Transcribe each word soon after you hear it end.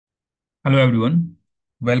Hello everyone,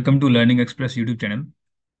 welcome to Learning Express YouTube channel.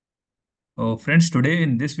 Friends, today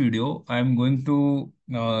in this video, I am going to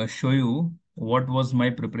show you what was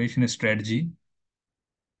my preparation strategy.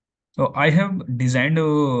 So I have designed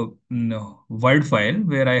a Word file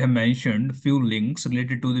where I have mentioned few links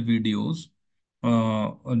related to the videos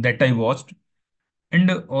that I watched,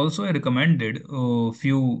 and also I recommended a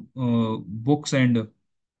few books and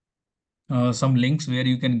some links where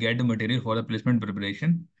you can get the material for the placement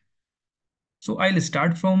preparation. So I'll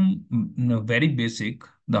start from very basic,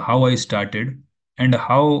 the how I started and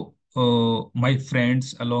how my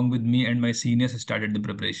friends along with me and my seniors started the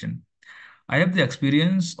preparation. I have the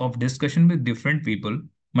experience of discussion with different people,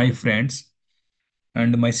 my friends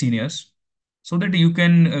and my seniors, so that you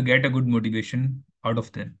can get a good motivation out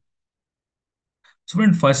of them. So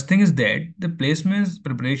friend, first thing is that the placements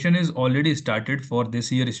preparation is already started for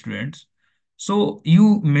this year students. So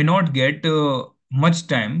you may not get much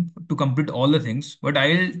time to complete all the things, but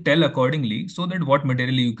I'll tell accordingly so that what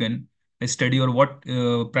material you can study or what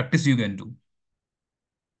practice you can do.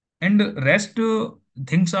 And rest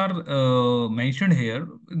things are mentioned here.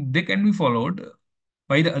 They can be followed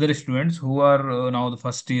by the other students who are now the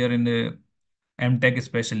first year in the MTech,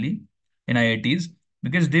 especially in IITs,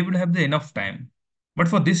 because they will have the enough time. But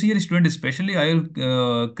for this year student especially, I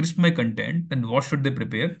will crisp my content and what should they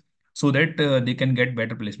prepare so that they can get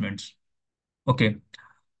better placements. Okay.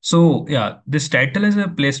 So yeah, this title is a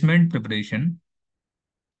placement preparation.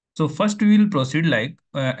 So first we will proceed like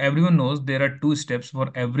everyone knows there are two steps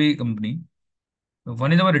for every company.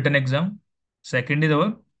 One is our written exam. Second is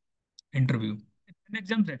our interview. In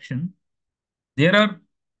exam section, there are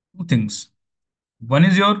two things. One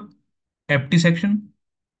is your FT section.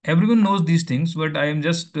 Everyone knows these things, but I am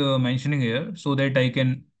just mentioning here so that I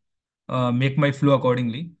can make my flow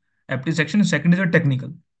accordingly. FT section, second is your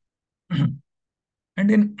technical. And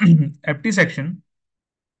in FT section,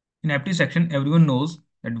 everyone knows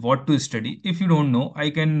that what to study. If you don't know, I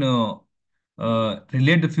can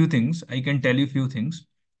relate a few things. I can tell you few things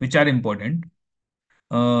which are important.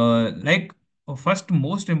 Like first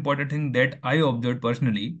most important thing that I observed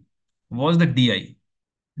personally was the DI,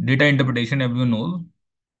 data interpretation. Everyone knows.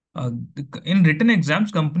 In written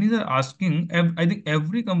exams, companies are asking. I think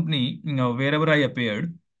every company, wherever I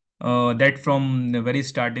appeared, that from the very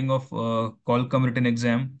starting of Qualcomm written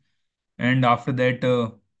exam, and after that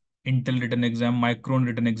Intel written exam, Micron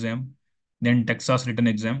written exam, then Texas written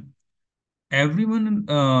exam. Everyone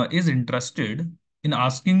is interested in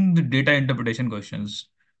asking the data interpretation questions.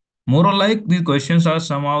 More or like these questions are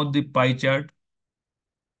somehow the pie chart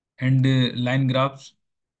and line graphs.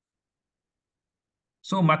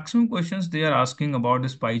 So maximum questions they are asking about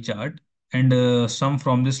this pie chart and some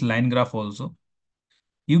from this line graph also.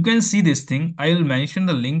 You can see this thing. I will mention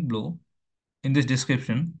the link below in this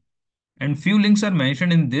description, and few links are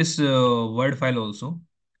mentioned in this Word file also,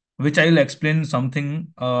 which I will explain something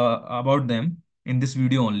about them in this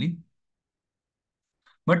video only.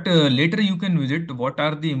 But later you can visit what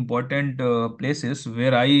are the important places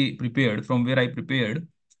where I prepared, from where I prepared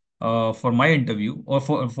for my interview or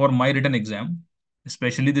for my written exam,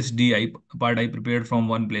 especially this DI part I prepared from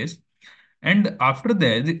one place. And after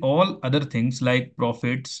that, all other things like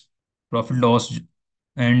profits, profit loss,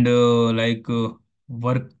 and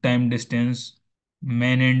work time distance,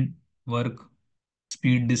 man and work,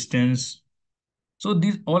 speed distance. So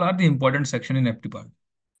these all are the important section in FT part.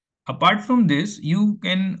 Apart from this, you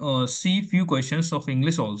can see few questions of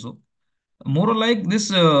English also. More like this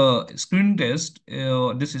screening test.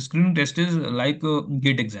 This screening test is like a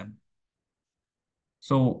GATE exam.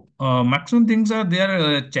 So maximum things are they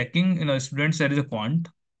are checking in a students there is a quant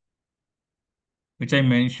which I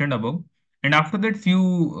mentioned above, and after that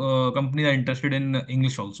few companies are interested in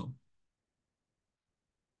English also.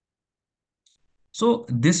 So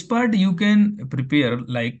this part you can prepare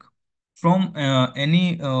like from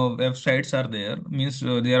any websites are there means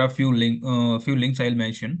there are few links I'll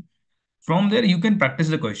mention. From there you can practice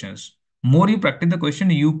the questions. More you practice the question,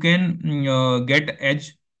 you can get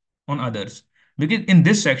edge on others. Because in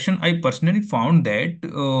this section, I personally found that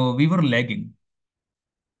we were lagging.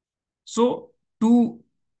 So to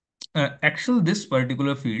excel this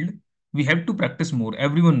particular field, we have to practice more.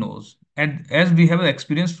 Everyone knows. And as we have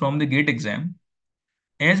experience from the GATE exam,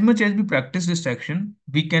 as much as we practice this section,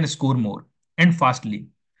 we can score more and fastly.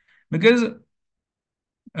 Because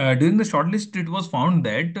during the shortlist, it was found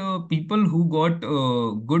that people who got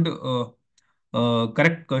good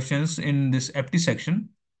correct questions in this FT section,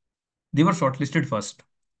 they were shortlisted first.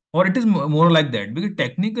 Or it is more like that because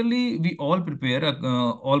technically we all prepare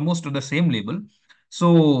almost to the same level,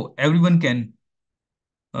 so everyone can.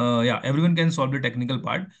 Yeah, everyone can solve the technical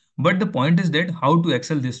part, but the point is that how to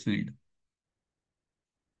excel this field.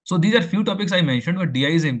 So these are few topics I mentioned, but DI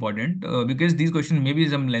is important because these questions may be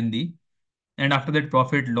some lengthy. And after that,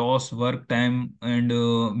 profit, loss, work, time, and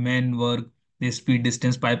man work, the speed,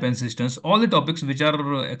 distance, pipe and systems, all the topics which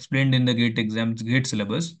are explained in the GATE exams, GATE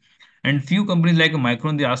syllabus. And few companies like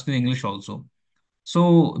Micron, they ask you English also.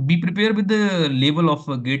 So be prepared with the level of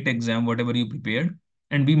GATE exam, whatever you prepared,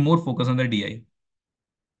 and be more focused on the DI.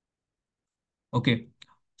 Okay.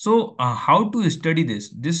 So how to study this?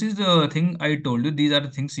 This is the thing I told you. These are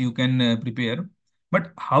the things you can prepare.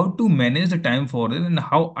 But how to manage the time for it and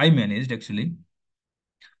how I managed actually.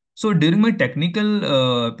 So during my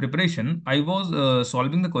technical preparation, I was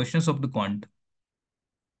solving the questions of the quant,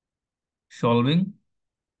 solving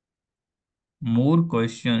more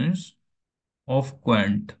questions of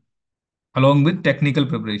quant along with technical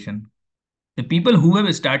preparation. The people who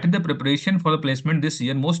have started the preparation for the placement this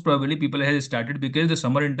year, most probably people have started because the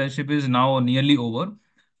summer internship is now nearly over.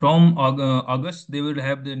 From August, they will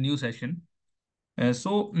have the new session.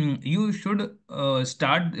 You should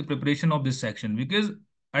start the preparation of this section because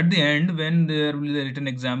at the end, when there will be the written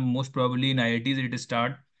exam, most probably in IITs, it will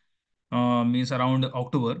start means around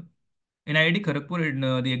October. In IIT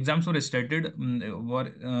Kharagpur, the exams were started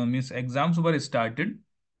means exams were started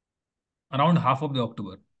around half of the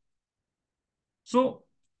October. So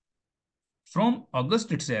from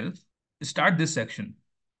August itself, start this section.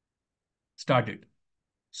 Start it.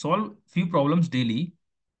 Solve few problems daily.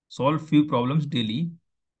 Solve few problems daily,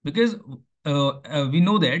 because we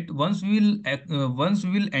know that once we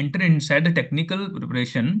will enter inside the technical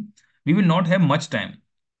preparation, we will not have much time.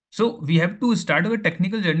 So we have to start our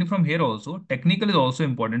technical journey from here also. Technical is also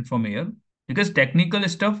important from here because technical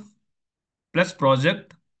stuff plus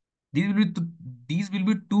project, these will be these will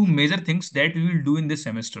be two major things that we will do in this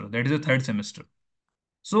semester. That is the third semester.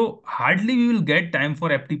 So hardly we will get time for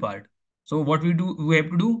FT part. So what we have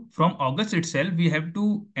to do from August itself, we have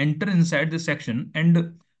to enter inside the section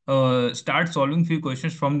and start solving few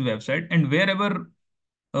questions from the website and wherever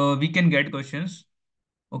we can get questions.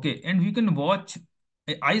 Okay, and we can watch.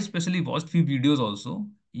 I especially watched few videos also.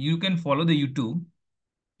 You can follow the YouTube.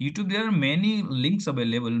 YouTube, there are many links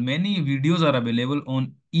available, many videos are available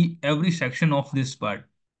on every section of this part.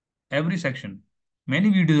 Every section, many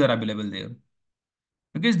videos are available there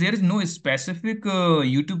because there is no specific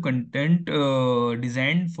YouTube content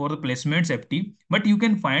designed for the placements FT, but you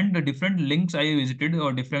can find the different links I visited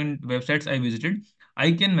or different websites I visited.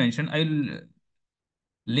 I can mention, I'll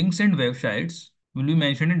links and websites will be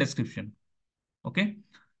mentioned in description. Okay.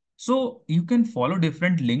 So you can follow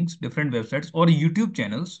different links, different websites or YouTube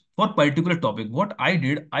channels for particular topic. What I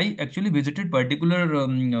did, I actually visited particular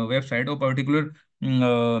website or particular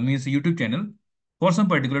means YouTube channel for some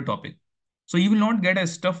particular topic. So you will not get a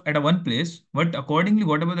stuff at a one place, but accordingly,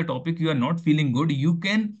 whatever the topic you are not feeling good, you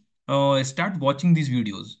can start watching these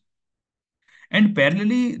videos. And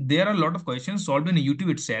parallelly, there are a lot of questions solved in YouTube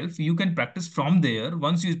itself. You can practice from there.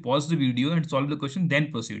 Once you pause the video and solve the question, then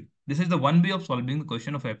proceed. This is the one way of solving the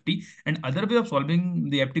question of FT. And other way of solving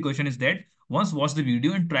the FT question is that once watch the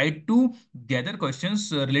video and try to gather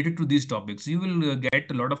questions related to these topics. You will get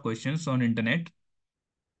a lot of questions on internet.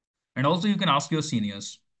 And also you can ask your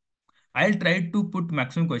seniors. I'll try to put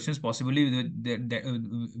maximum questions possibly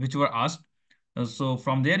which were asked. So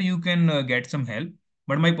from there you can get some help.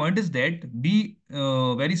 But my point is that be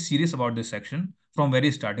very serious about this section from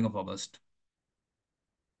very starting of August.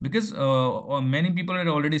 Because many people had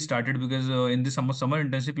already started because in this summer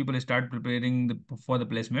internship, people start preparing for the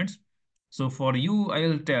placements. So for you, I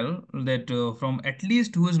will tell that from at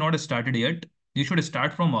least who has not started yet, you should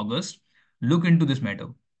start from August. Look into this matter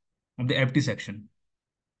of the FT section.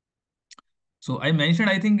 So I mentioned,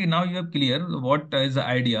 I think now you have clear what is the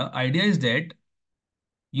idea. Idea is that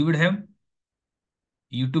you would have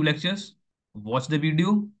YouTube lectures, watch the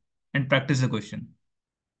video and practice the question.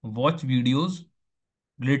 Watch videos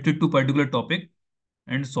related to particular topic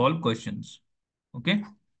and solve questions. Okay.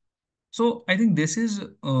 So I think this is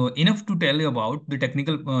enough to tell you about the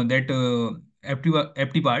technical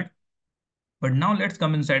FT part. But now let's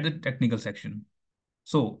come inside the technical section.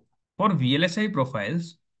 So for VLSI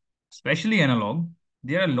profiles, especially analog,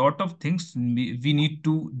 there are a lot of things we need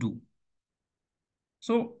to do.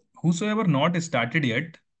 So whosoever not started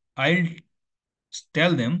yet, I'll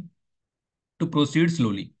tell them to proceed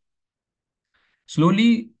slowly.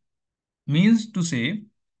 Slowly means to say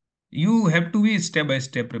you have to be step by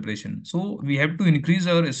step preparation. So we have to increase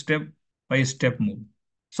our step by step move.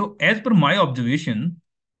 So as per my observation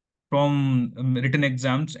from written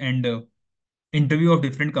exams and interview of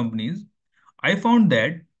different companies, I found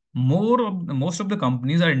that Most of the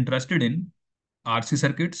companies are interested in RC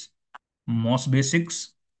circuits, MOS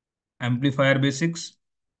basics, amplifier basics,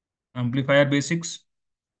 amplifier basics,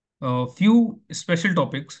 few special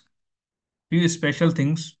topics, few special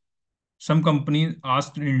things. Some companies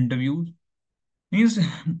asked in interviews means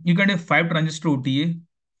you can have 5 transistor OTA,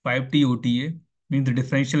 5T OTA means the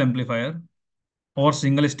differential amplifier or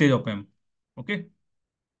single stage op amp. Okay,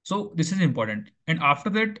 so this is important. And after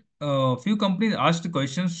that, few companies asked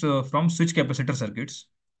questions from switch capacitor circuits,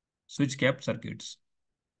 switch cap circuits.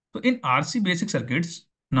 So in RC basic circuits,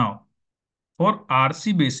 now for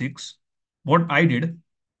RC basics, what I did,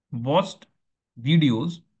 watched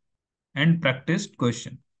videos and practiced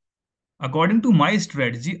question. According to my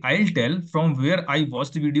strategy, I'll tell from where I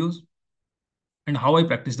watched the videos and how I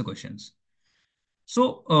practice the questions.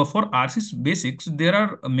 So for RC basics, there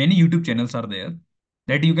are many YouTube channels are there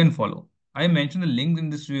that you can follow. I mentioned the link in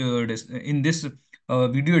this video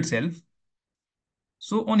itself.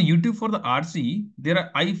 So on YouTube for the RC,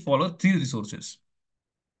 I follow 3 resources.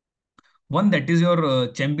 One that is your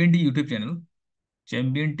Champion T YouTube channel,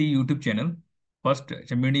 Champion T YouTube channel. First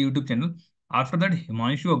Champion T YouTube channel. After that,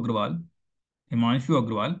 Himanshu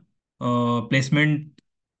Agrawal, placement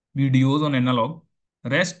videos on analog.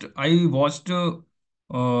 Rest, I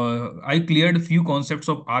cleared few concepts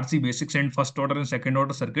of RC basics and first order and second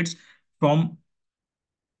order circuits from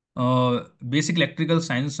basic electrical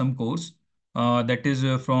science, some course that is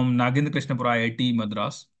from Nagendra Krishnapura IIT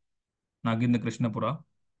Madras, Nagendra Krishnapura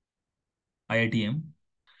IITM.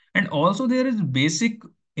 And also there is basic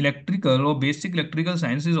electrical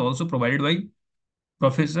science is also provided by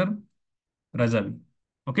Professor Razavi.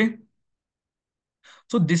 Okay.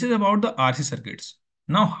 So this is about the RC circuits.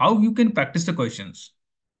 Now, how you can practice the questions?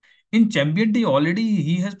 In Champion T already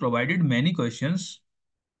he has provided many questions.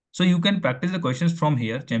 So you can practice the questions from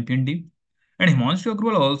here, Champion T. And Himanshu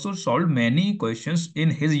Agrawal also solved many questions in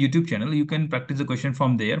his YouTube channel. You can practice the question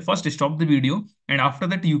from there. First, stop the video, and after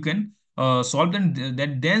that, you can solve them.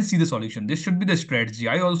 Then see the solution. This should be the strategy.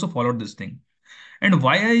 I also followed this thing. And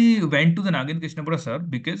why I went to the Nagen Krishnapura sir?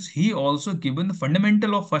 Because he also given the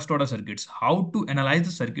fundamental of first order circuits, how to analyze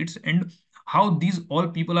the circuits and how these all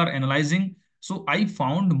people are analyzing. So I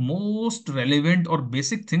found most relevant or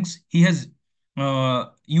basic things he has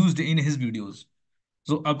used in his videos.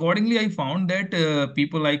 So accordingly, I found that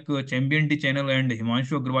people like Champion T channel and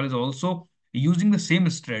Himanshu Agrawal is also using the same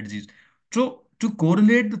strategies. So to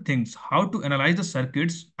correlate the things, how to analyze the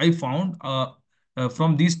circuits, I found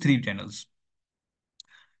from these 3 channels.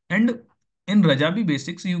 And in Rajabi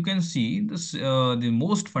Basics, you can see this the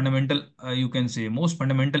most fundamental, you can say most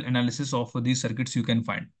fundamental analysis of these circuits you can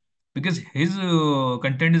find. Because his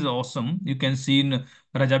content is awesome. You can see in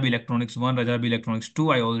Rajabi Electronics 1, Rajabi Electronics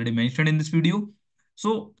 2, I already mentioned in this video.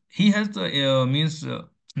 So he has the means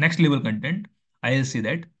next level content. I'll say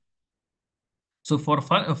that. So for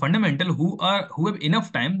fundamental who have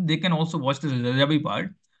enough time, they can also watch the Rajabi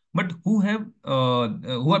part. But who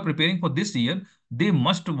are preparing for this year, they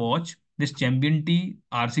must watch this Champion T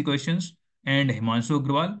RC questions and Himanshu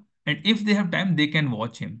Agrawal. And if they have time, they can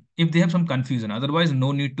watch him. If they have some confusion, otherwise,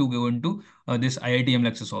 no need to go into this IITM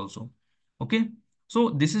lectures also. Okay. So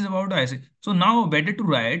this is about IC. So now better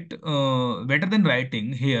than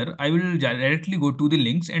writing here, I will directly go to the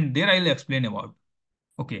links and there I'll explain about.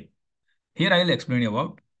 Okay. Here I'll explain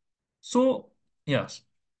about. So, yes,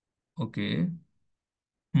 okay.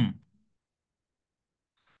 Hmm.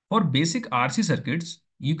 For basic RC circuits,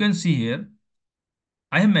 you can see here,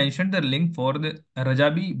 I have mentioned the link for the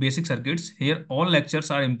Rajabi basic circuits. Here, all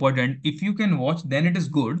lectures are important. If you can watch, then it is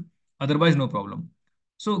good. Otherwise, no problem.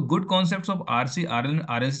 So, good concepts of RC, RL, and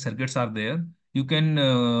RLC circuits are there. You can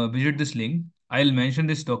visit this link. I'll mention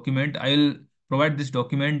this document. I'll provide this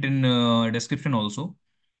document in description also.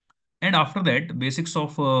 And after that, basics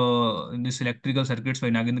of this electrical circuits by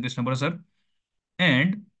Nagendra Krishnapura sir.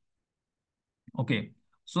 And okay,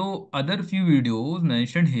 so other few videos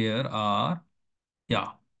mentioned here are, yeah,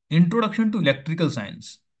 Introduction to Electrical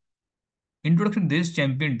Science. Introduction to this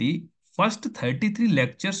Champion T. First 33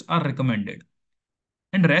 lectures are recommended.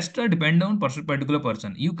 And rest are depend on particular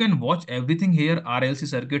person. You can watch everything here, RLC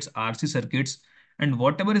circuits, RC circuits, and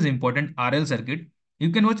whatever is important, RL circuit, you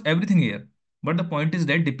can watch everything here. But the point is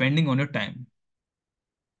that depending on your time.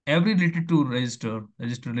 Every related to resistor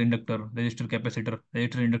inductor, resistor capacitor,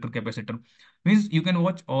 resistor inductor capacitor means you can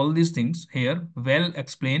watch all these things here, well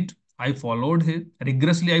explained. I followed him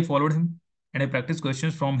rigorously. I followed him and I practiced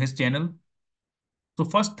questions from his channel. So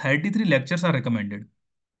first 33 lectures are recommended.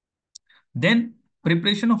 Then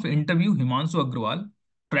preparation of interview Himanshu Agrawal.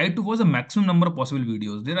 try to watch the maximum number of possible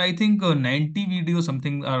videos. There, I think 90 videos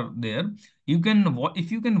something are there. You can watch,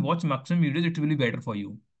 if you can watch maximum videos, it will be better for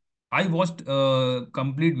you. I watched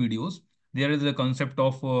complete videos. There is a concept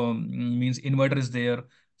of means inverter is there,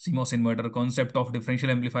 CMOS inverter, concept of differential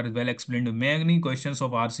amplifier is well explained. Many questions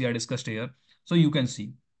of RC are discussed here. So you can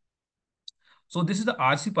see. So this is the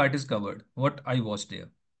RC part is covered, what I watched there.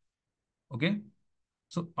 Okay.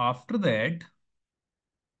 So after that,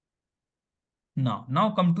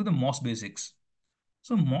 now come to the MOS basics.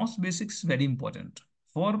 So MOS basics is very important.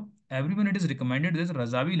 For everyone, it is recommended there's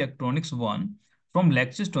Razavi Electronics 1 from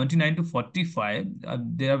lectures 29 to 45.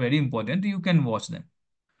 They are very important. You can watch them.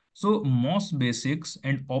 So MOS basics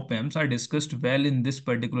and op-amps are discussed well in this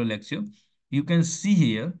particular lecture. You can see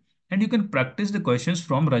here and you can practice the questions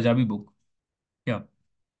from Rajavi book. Yeah,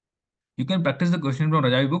 you can practice the question from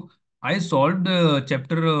Rajavi book. I solved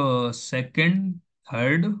chapter second,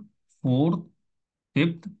 third, fourth,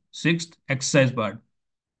 fifth, sixth exercise part.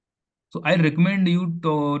 So I recommend you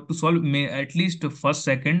to solve at least first,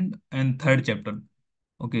 second, and third chapter.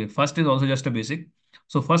 Okay, first is also just a basic.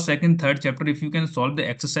 So first, second, third chapter, if you can solve the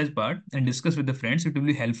exercise part and discuss with the friends, it will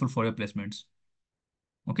be helpful for your placements.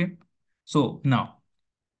 Okay. So now,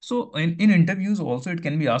 so in interviews also it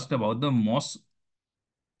can be asked about the MOS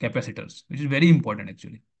capacitors, which is very important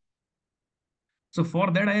actually. So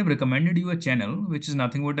for that, I have recommended you a channel, which is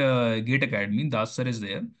nothing but a Gate Academy. Das sir is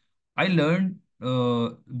there. I learned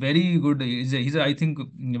very good. I think,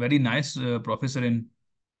 very nice professor in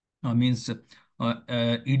means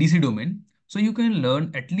EDC domain. So you can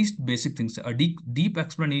learn at least basic things. A deep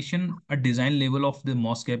explanation, a design level of the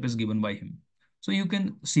MOS cap is given by him. So you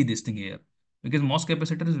can see this thing here because MOS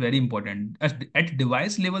capacitor is very important. At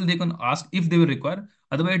device level, they can ask if they will require.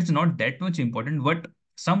 Otherwise, it's not that much important. But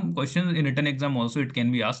some questions in written exam also it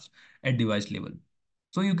can be asked at device level.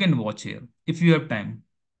 So you can watch here if you have time.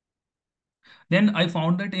 Then I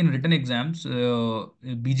found that in written exams,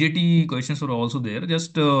 BJT questions were also there.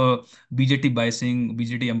 Just BJT biasing,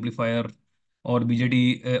 BJT amplifier, or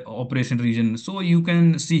BJT operation region. So you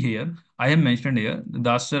can see here, I have mentioned here,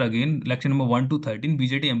 Das sir again, lecture number 1 to 13,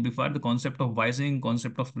 BJT amplifier, the concept of biasing,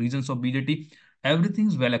 concept of regions of BJT, everything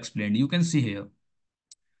is well explained. You can see here.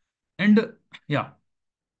 And yeah,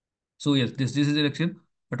 so yes, this is the lecture.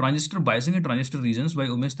 A transistor biasing and transistor regions by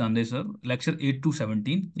Umesh Tande sir, lecture 8 to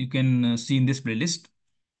 17. You can see in this playlist.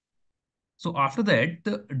 So after that,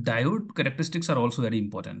 the diode characteristics are also very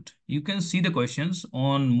important. You can see the questions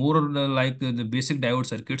on more or like the basic diode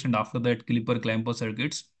circuits, and after that Clipper clamper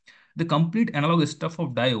circuits. The complete analog stuff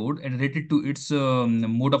of diode and related to its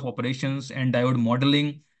mode of operations and diode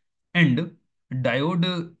modeling and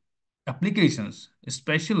diode applications,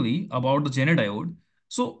 especially about the Zener diode.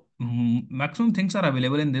 So maximum things are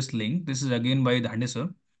available in this link. This is again by Dhande sir.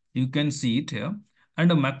 You can see it here. And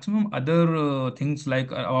the maximum other things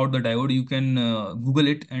like about the diode, you can Google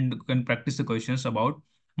it and can practice the questions about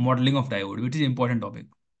modeling of diode, which is important topic.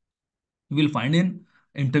 You will find in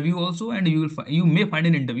interview also, and you may find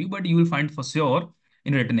an interview, but you will find for sure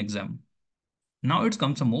in written exam. Now it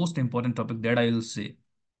comes the most important topic that I will say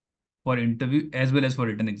for interview as well as for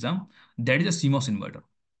written exam. That is a CMOS inverter.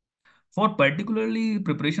 For particularly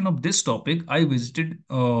preparation of this topic, I visited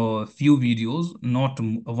a few videos, not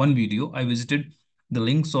one video. I visited the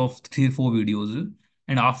links of 3 or 4 videos.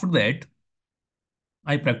 And after that,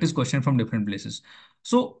 I practice question from different places.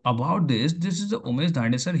 So about this is the Umesh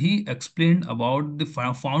Dhande sir. He explained about the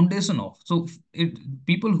foundation of. So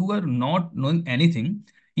people who are not knowing anything,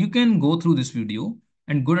 you can go through this video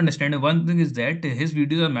and good understand. One thing is that his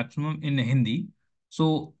videos are maximum in Hindi.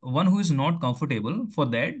 So one who is not comfortable for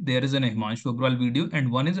that, there is an Himanshu Agrawal video, and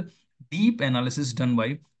one is a deep analysis done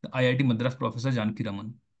by the IIT Madras professor Janki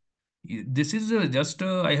Raman. This is just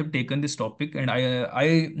I have taken this topic and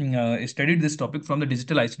I studied this topic from the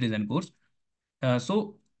digital IC design course.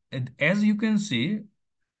 So as you can see,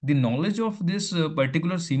 the knowledge of this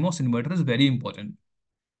particular CMOS inverter is very important.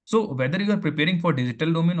 So whether you are preparing for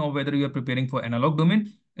digital domain or whether you are preparing for analog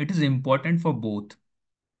domain, it is important for both.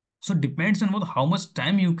 So depends on how much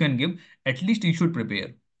time you can give. At least you should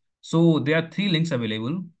prepare. So there are 3 links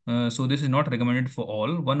available. So this is not recommended for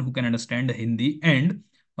all. One who can understand the Hindi and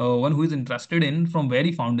one who is interested in from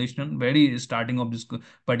very foundational, very starting of this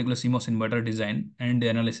particular CMOS inverter design and the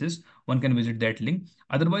analysis. One can visit that link.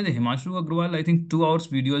 Otherwise, the Himanshu Agrawal, I think 2 hours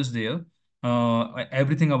video is there.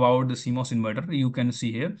 Everything about the CMOS inverter you can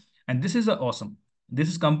see here. And this is awesome. This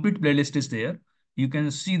is complete playlist is there. You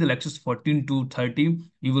can see the lectures 14 to 30.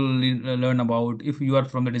 You will learn about, if you are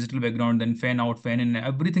from the digital background, then fan out, fan in,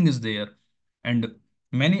 everything is there. And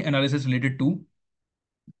many analysis related to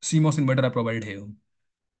CMOS inverter are provided here.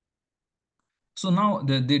 So now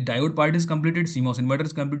the diode part is completed, CMOS inverter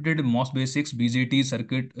is completed, MOS basics, BJT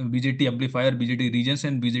circuit, BJT amplifier, BJT regions,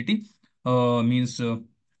 and BJT means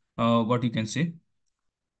what you can say.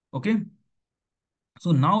 Okay.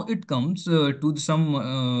 So now it comes to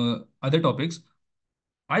some other topics.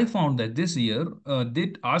 I found that this year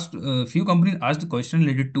they asked few companies asked the question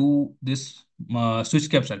related to this switch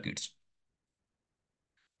cap circuits.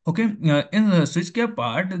 Okay, in the switch cap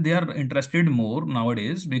part, they are interested more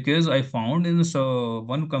nowadays because I found in this,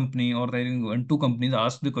 one company or I think one two companies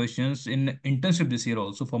asked the questions in internship this year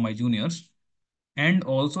also for my juniors, and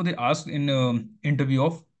also they asked in interview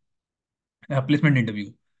of placement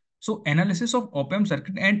interview. So analysis of op-amp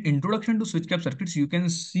circuit and introduction to switch cap circuits you can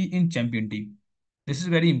see in champion team. This is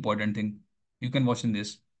very important thing. You can watch in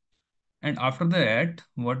this. And after that,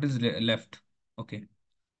 what is left? Okay.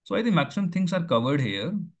 So I think maximum things are covered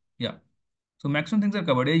here. Yeah. So maximum things are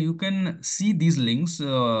covered here. You can see these links.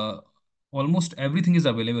 Almost everything is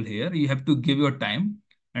available here. You have to give your time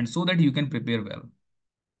and so that you can prepare well.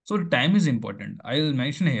 So time is important. I'll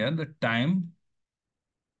mention here the time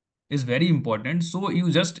is very important. So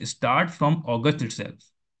you just start from August itself.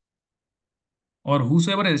 Or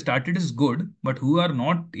whosoever has started is good, but who are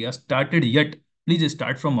not started yet, please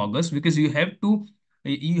start from August because you have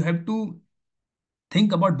to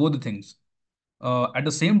think about both the things. At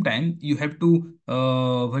the same time, you have to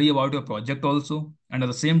worry about your project also, and at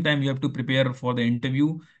the same time, you have to prepare for the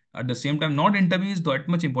interview. At the same time, not interview is that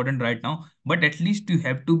much important right now, but at least you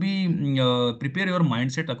have to be prepare your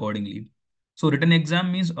mindset accordingly. So written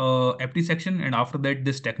exam means FT section, and after that,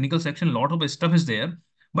 this technical section, lot of stuff is there.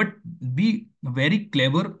 But be very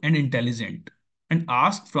clever and intelligent, and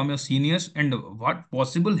ask from your seniors and what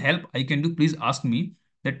possible help I can do. Please ask me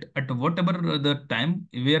that at whatever the time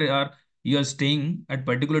where you are staying at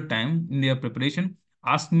particular time in their preparation,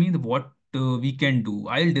 ask me what we can do.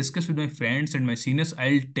 I'll discuss with my friends and my seniors.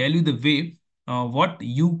 I'll tell you the way what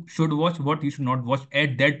you should watch, what you should not watch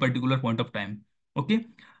at that particular point of time. Okay.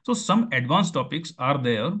 So some advanced topics are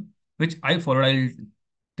there which I followed. I'll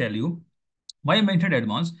tell you. Why I mentioned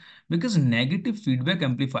advanced? Because negative feedback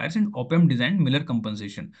amplifiers and op-amp design Miller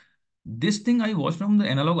compensation. This thing I watched from the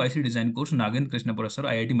analog IC design course, Nagen Krishna Professor,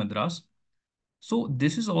 IIT Madras. So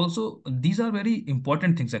this is also, these are very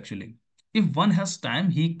important things actually. If one has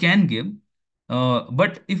time, he can give.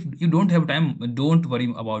 But if you don't have time, don't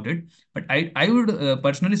worry about it. But I would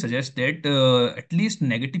personally suggest that at least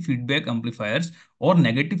negative feedback amplifiers or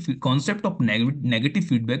concept of negative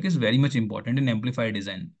feedback is very much important in amplifier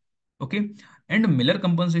design. Okay. And Miller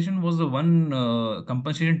compensation was the one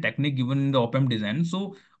compensation technique given in the op-amp design.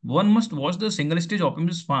 So one must watch the single stage op-amp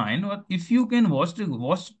is fine, or if you can watch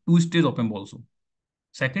two stage op-amp also.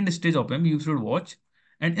 Second stage op-amp you should watch,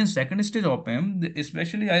 and in second stage op-amp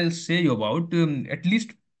especially I'll say you about at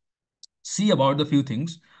least see about the few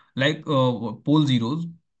things like pole zeros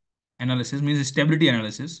analysis means stability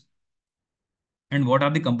analysis, and what are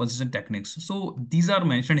the compensation techniques. So these are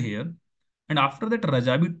mentioned here. And after that,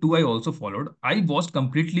 Rajabi 2 I also followed. I watched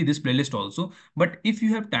completely this playlist also. But if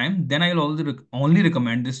you have time, then I will also only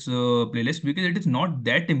recommend this playlist because it is not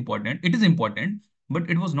that important. It is important, but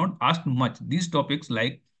it was not asked much. These topics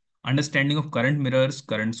like understanding of current mirrors,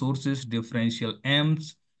 current sources, differential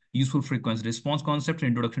amps, useful frequency response concepts,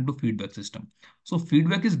 introduction to feedback system. So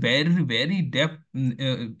feedback is very, very depth.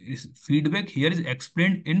 Feedback here is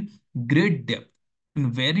explained in great depth,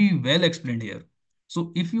 and very well explained here.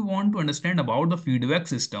 So if you want to understand about the feedback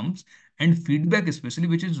systems and feedback especially,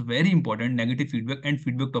 which is very important, negative feedback and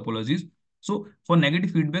feedback topologies. So for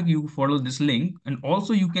negative feedback, you follow this link, and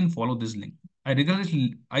also you can follow this link.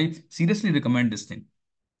 I seriously recommend this thing.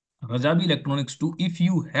 Rajabi Electronics 2, if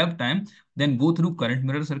you have time, then go through current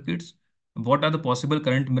mirror circuits. What are the possible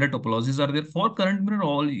current mirror topologies are there? For current mirror,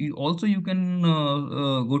 also you can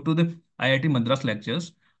go to the IIT Madras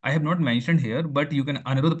lectures. I have not mentioned here, but you can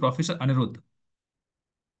Anirudh, Professor Anirudh.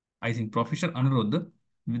 I think Professor Anirudh,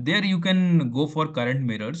 there you can go for current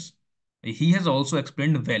mirrors. He has also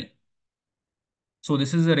explained well. So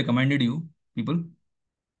this is a recommended you, people.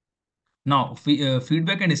 Now,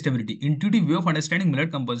 feedback and stability. Intuitive way of understanding Miller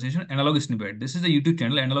compensation, analog snippet. This is the YouTube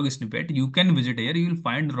channel, analog snippet. You can visit here. You will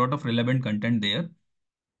find a lot of relevant content there.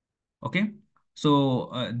 Okay.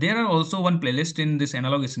 So there are also one playlist in this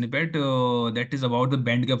analog snippet that is about the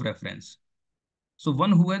band gap reference. So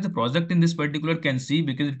one who has a project in this particular can see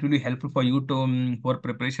because it will be helpful for you to for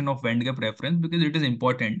preparation of band gap reference because it is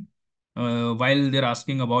important. While they're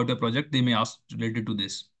asking about a project, they may ask related to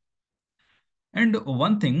this. And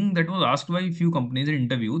one thing that was asked by a few companies in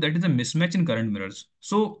interview, that is a mismatch in current mirrors.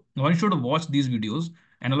 So one should watch these videos,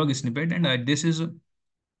 analog snippet, and this is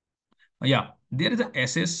yeah, there is a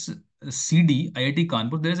SS CD, IIT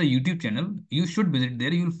Kanpur, there is a YouTube channel. You should visit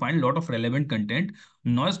there. You will find a lot of relevant content.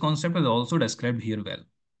 Noise concept is also described here well.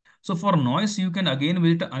 So for noise, you can again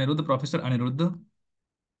visit Aniruddha, Professor Aniruddha,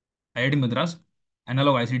 IIT Madras,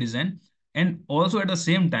 analog IC design, and also at the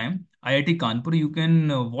same time, IIT Kanpur, you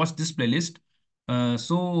can watch this playlist.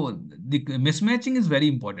 So the mismatching is very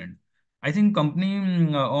important. I think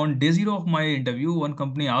company on day zero of my interview, one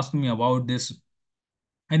company asked me about this.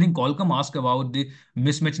 I think Qualcomm asked about the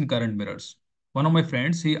mismatch in current mirrors. One of my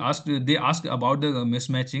friends, they asked about the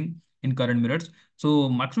mismatching in current mirrors. So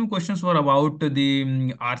maximum questions were about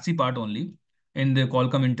the RC part only in the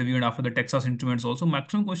Qualcomm interview and after the Texas Instruments also.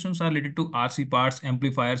 Maximum questions are related to RC parts,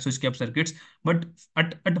 amplifiers, switch cap circuits. But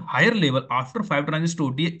at higher level, after 5 transistor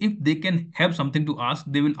OTA, if they can have something to ask,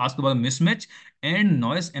 they will ask about mismatch and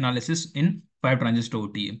noise analysis in 5 transistor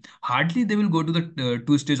OTA. Hardly they will go to the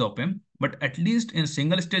two-stage op-amp, but at least in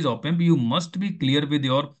single stage op-amp, you must be clear with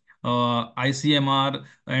your ICMR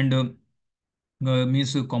and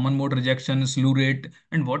means common mode rejection, slew rate,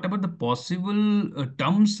 and whatever the possible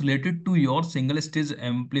terms related to your single stage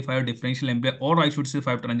amplifier, differential amplifier, or I should say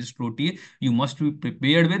 5 transistor OTA, you must be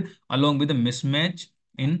prepared with along with a mismatch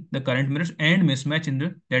in the current mirrors and mismatch in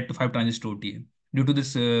the that 5 transistor OTA due to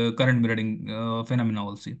this current mirroring phenomena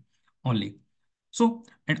also only. So,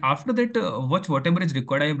 and after that, watch whatever is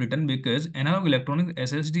required I have written because analog electronics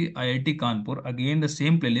SSD IIT Kanpur, again the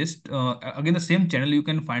same playlist, again the same channel, you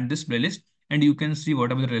can find this playlist and you can see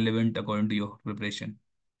whatever is relevant according to your preparation.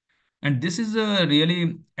 And this is a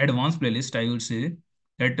really advanced playlist, I would say,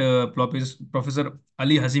 that Professor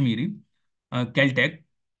Ali Hazimiri, Caltech.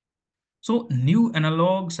 So, new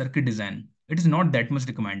analog circuit design, it is not that much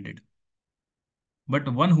recommended.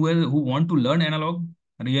 But one who want to learn analog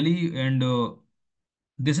really and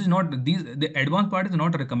this is not the advanced part is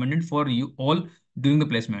not recommended for you all during the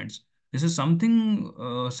placements. This is something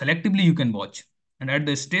selectively you can watch, and at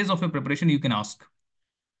the stage of your preparation you can ask.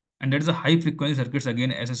 And that is a high frequency circuits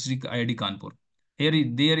again SSC IIT Kanpur.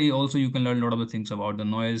 There also you can learn a lot of the things about the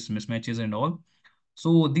noise mismatches and all.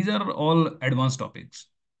 So these are all advanced topics.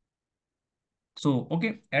 So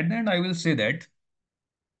okay, at the end I will say that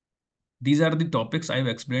these are the topics I've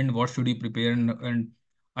explained. What should you prepare, and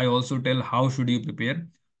I also tell how should you prepare.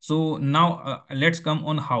 So now let's come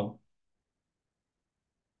on how.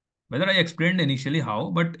 Whether I explained initially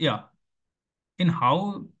how, but yeah, in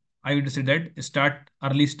how I would say that start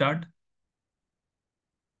early start.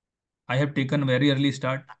 I have taken very early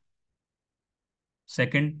start.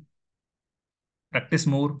 Second, practice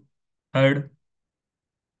more. Third,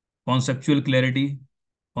 conceptual clarity.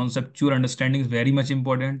 Conceptual understanding is very much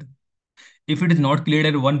important. If it is not clear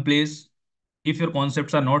at one place, if your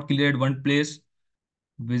concepts are not clear at one place,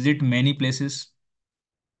 visit many places.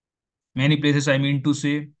 Many places, I mean to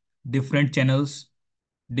say, different channels,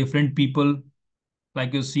 different people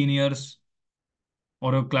like your seniors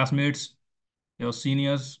or your classmates, your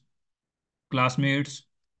seniors, classmates,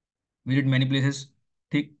 visit many places,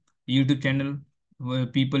 take YouTube channel,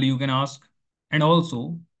 people you can ask. And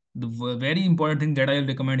also, the very important thing that I'll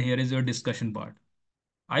recommend here is your discussion part.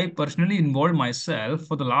 I personally involved myself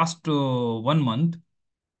for the last 1 month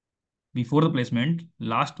before the placement,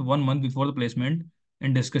 last 1 month before the placement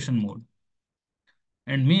in discussion mode.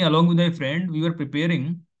 And me, along with my friend, we were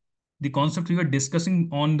preparing the concept we were discussing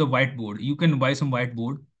on the whiteboard. You can buy some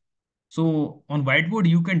whiteboard. So on whiteboard,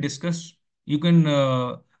 you can discuss, you can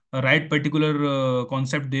write particular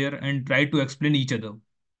concept there and try to explain each other.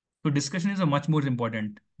 So discussion is a much more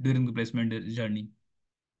important during the placement journey.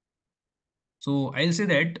 So I'll say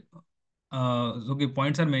that okay,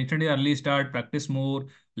 points are mentioned here, early start, practice more,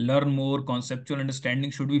 learn more, conceptual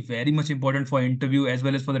understanding should be very much important for interview as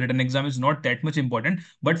well as for the written exam. It's not that much important,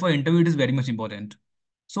 but for interview it is very much important.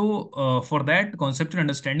 So for that conceptual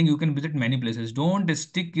understanding, you can visit many places. Don't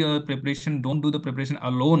stick your preparation. Don't do the preparation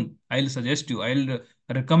alone. I'll suggest you. I'll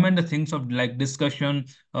recommend the things of like discussion,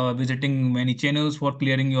 visiting many channels for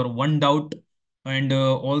clearing your one doubt, and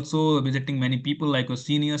also visiting many people like your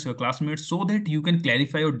seniors, your classmates, so that you can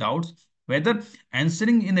clarify your doubts. Whether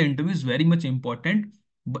answering in the interview is very much important,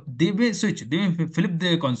 but they may switch. They may flip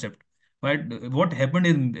the concept. But what happened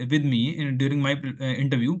with me during my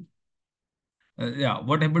interview, yeah,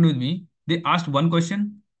 what happened with me? They asked one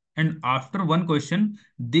question, and after one question,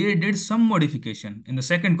 they did some modification in the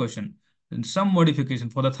second question, and some modification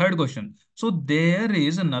for the third question. So there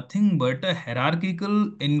is nothing but a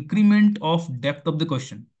hierarchical increment of depth of the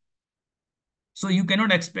question. So you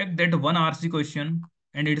cannot expect that one RC question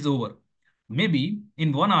and it is over. Maybe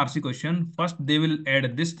in one RC question, first they will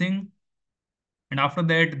add this thing, and after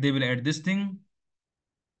that they will add this thing.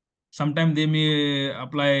 Sometimes they may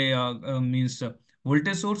apply means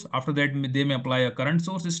voltage source. After that, they may apply a current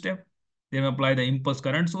source step. They may apply the impulse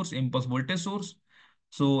current source, impulse voltage source.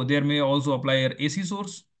 So there may also apply an AC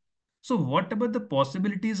source. So whatever the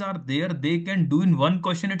possibilities are there, they can do in one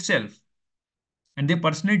question itself. And they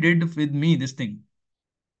personally did with me this thing.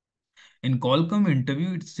 In Qualcomm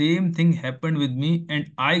interview, same thing happened with me,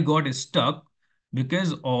 and I got stuck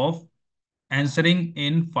because of answering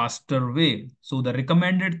in faster way. So the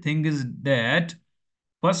recommended thing is that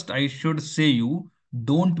first I should say you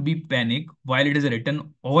don't be panic while it is a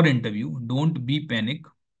written or interview. Don't be panic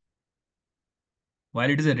while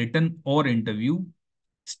it is a written or interview.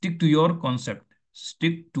 Stick to your concept.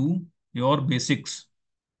 Stick to your basics.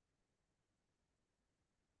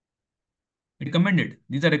 Recommended.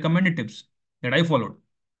 These are recommended tips that I followed.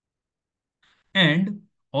 And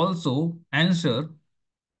also answer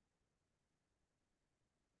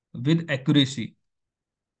with accuracy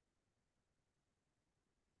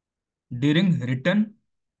during written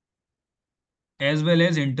as well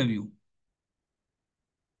as interview.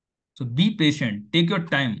 So be patient. Take your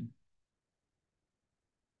time.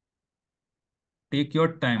 Take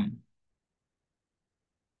your time.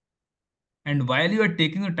 And while you are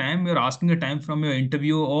taking your time, you're asking a time from your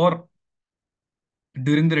interview or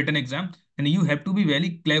during the written exam, and you have to be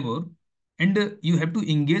very clever and you have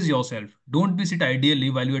to engage yourself. Don't be sit ideally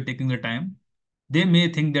while you are taking the time. They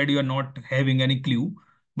may think that you are not having any clue,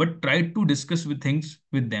 but try to discuss with things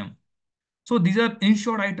with them. So these are, in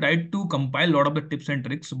short, I tried to compile a lot of the tips and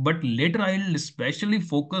tricks, but later I'll especially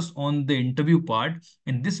focus on the interview part.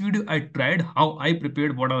 In this video, I tried how I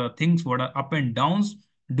prepared, what are the things, what are up and downs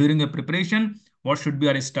during a preparation, what should be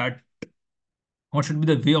our start, what should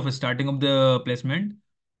be the way of starting of the placement,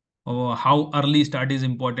 how early start is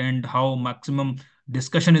important, how maximum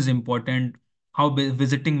discussion is important, how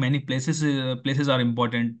visiting many places are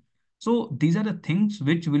important. So these are the things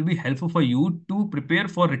which will be helpful for you to prepare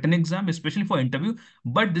for written exam, especially for interview.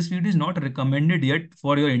 But this video is not recommended yet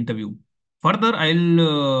for your interview. Further,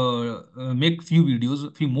 I'll make few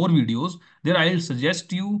more videos. There I'll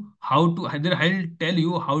suggest you how to. There I'll tell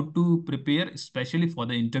you how to prepare, especially for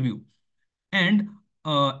the interview. And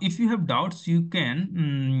if you have doubts, you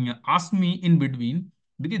can ask me in between,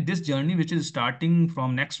 because this journey, which is starting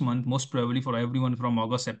from next month, most probably for everyone from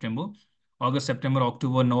August, September,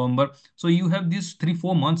 October, November. So you have these 3,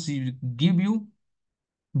 4 months. You give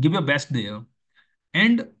your best there.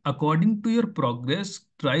 And according to your progress,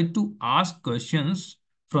 try to ask questions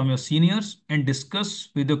from your seniors and discuss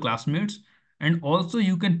with your classmates. And also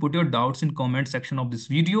you can put your doubts in comment section of this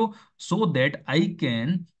video so that I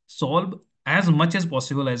can solve as much as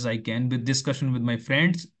possible as I can with discussion with my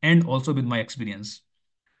friends and also with my experience.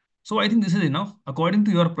 So I think this is enough. According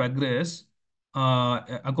to your progress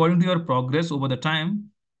over the time,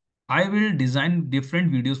 I will design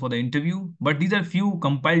different videos for the interview, but these are few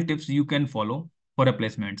compiled tips you can follow for a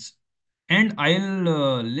placements. And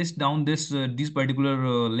I'll list down these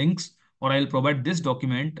particular links, or I'll provide this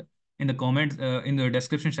document in the comment in the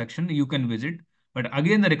description section. You can visit. But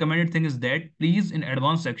again, the recommended thing is that please in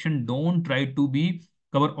advanced section don't try to be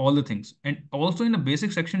cover all the things, and also in the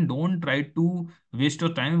basic section don't try to waste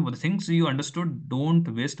your time with the things you understood.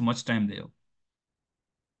 Don't waste much time there.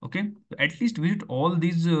 Okay, so at least visit all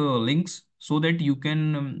these links so that you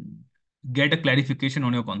can get a clarification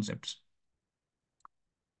on your concepts.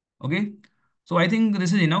 Okay, so I think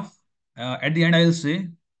this is enough. At the end, I'll say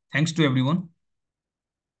thanks to everyone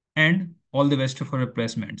and all the best for your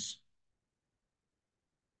placements.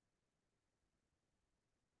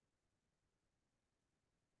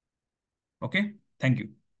 Okay, thank you.